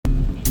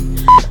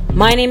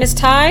My name is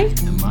Ty.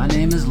 And my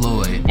name is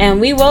Lloyd. And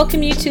we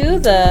welcome you to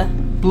the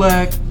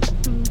Blaque.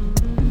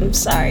 I'm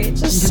sorry, it's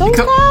just so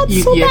bad.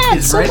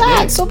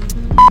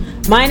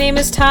 My name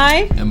is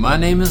Ty. And my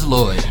name is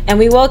Lloyd. And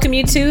we welcome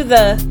you to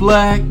the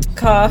Blaque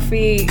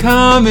Koffee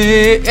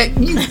Comics.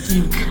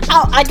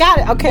 Oh, I got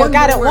it. Okay, I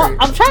got it.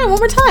 I'm trying it one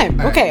more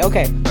time. Okay.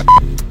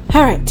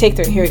 All right, take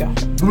 3. Here we go.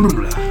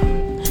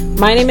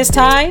 My name is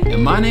Ty.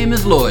 And my name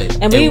is Lloyd.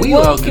 And we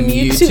welcome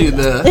you to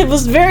the... It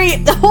was very...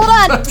 Hold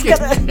on.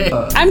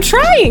 I'm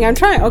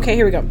trying. Okay,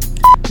 here we go.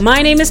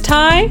 My name is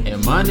Ty.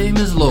 And my name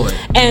is Lloyd.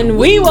 And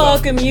we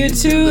welcome you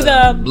to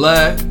the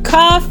Blaque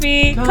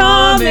Koffee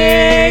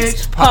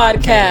Comics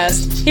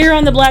podcast. Here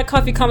on the Blaque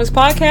Koffee Comics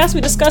podcast, we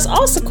discuss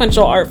all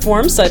sequential art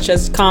forms such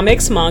as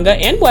comics, manga,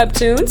 and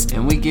webtoons.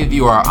 And we give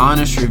you our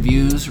honest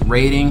reviews,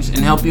 ratings, and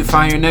help you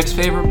find your next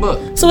favorite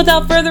book. So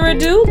without further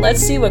ado, let's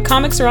see what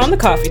comics are on the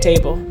coffee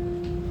table.